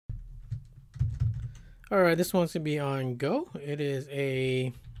All right, this one's gonna be on Go. It is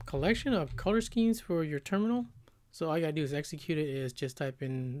a collection of color schemes for your terminal. So all you gotta do is execute it. Is just type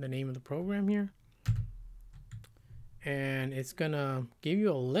in the name of the program here, and it's gonna give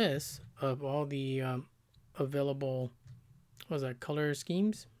you a list of all the available color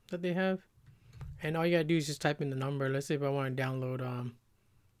schemes that they have. And all you gotta do is just type in the number. Let's say if I want to download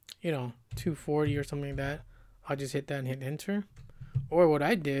 240 or something like that, I'll just hit that and hit enter. Or what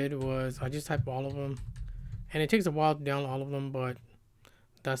I did was I just type all of them, and it takes a while to download all of them, but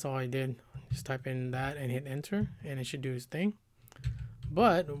that's all I did. Just type in that and hit enter, and it should do its thing.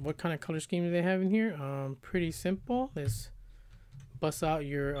 But what kind of color scheme do they have in here? Pretty simple. Let's bust out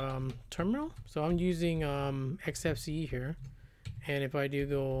your terminal. So I'm using XFCE here, and if I do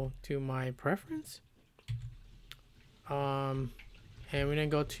go to my preference, and we're gonna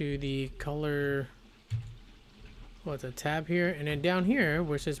go to the color, what's a tab here, and then down here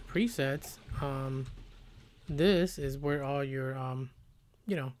where it says presets, this is where all your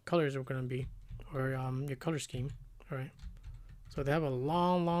colors are gonna be, or your color scheme. All right, so they have a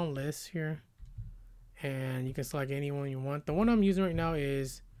long list here, and you can select any one you want. The one I'm using right now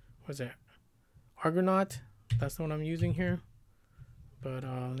is, what's that, Argonaut. That's the one I'm using here. But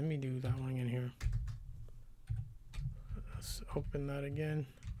let me do that one in here. Let's open that again.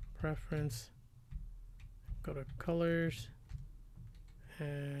 Preference. Go to colors.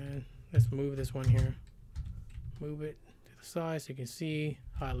 And let's move this one here. Move it to the side so you can see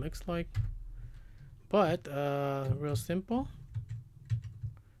how it looks like. But real simple.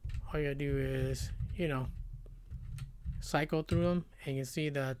 All you gotta do is, cycle through them, and you can see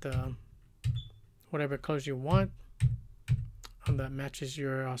that whatever colors you want that matches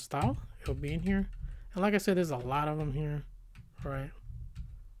your style, it'll be in here. And like I said, there's a lot of them here. All right,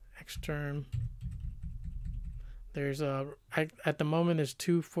 XTerm. There's at the moment there's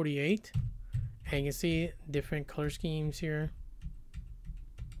 248, and you can see different color schemes here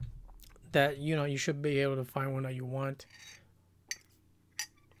that you should be able to find one that you want.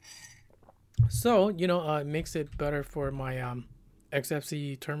 So it makes it better for my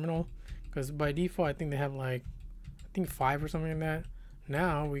XFCE terminal, because by default I think they have like 5 or something like that.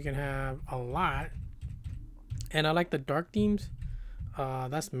 Now we can have a lot, and I like the dark themes.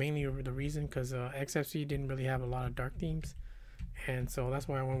 That's mainly the reason, because XFCE didn't really have a lot of dark themes, and so that's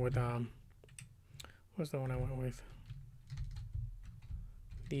why I went with what's the one I went with?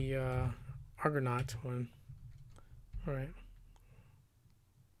 The Argonaut one. All right.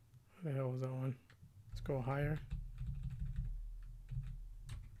 What the hell was that one? Let's go higher.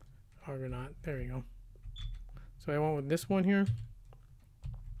 Argonaut. There we go. So I went with this one here,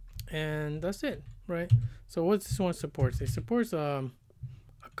 and that's it, right? So what this one supports? It supports a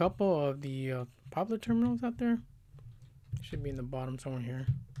couple of the popular terminals out there. It should be in the bottom somewhere here.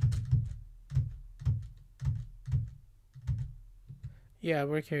 Yeah,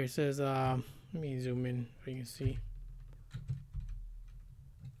 right here it says, let me zoom in so you can see.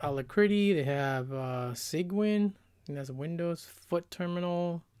 Alacrity, they have Sigwin, and that's Windows, Foot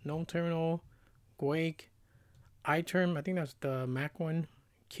Terminal, Gnome Terminal, Gogh, iTerm, I think that's the Mac one,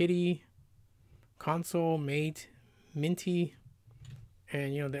 Kitty, Console, Mate, Minty,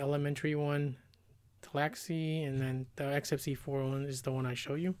 and the elementary one, Tilix, and then the XFCE4 one is the one I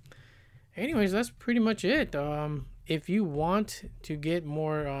show you. Anyways, that's pretty much it. If you want to get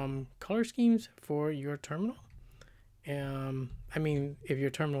more color schemes for your terminal, I mean, if your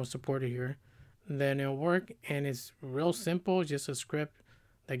terminal is supported here, then it'll work, and it's real simple. Just a script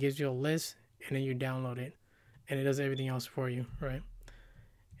that gives you a list, and then you download it, and it does everything else for you, right?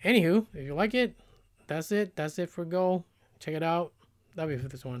 Anywho, if you like it, that's it for Go. Check it out. That'll be for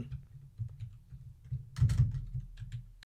this one.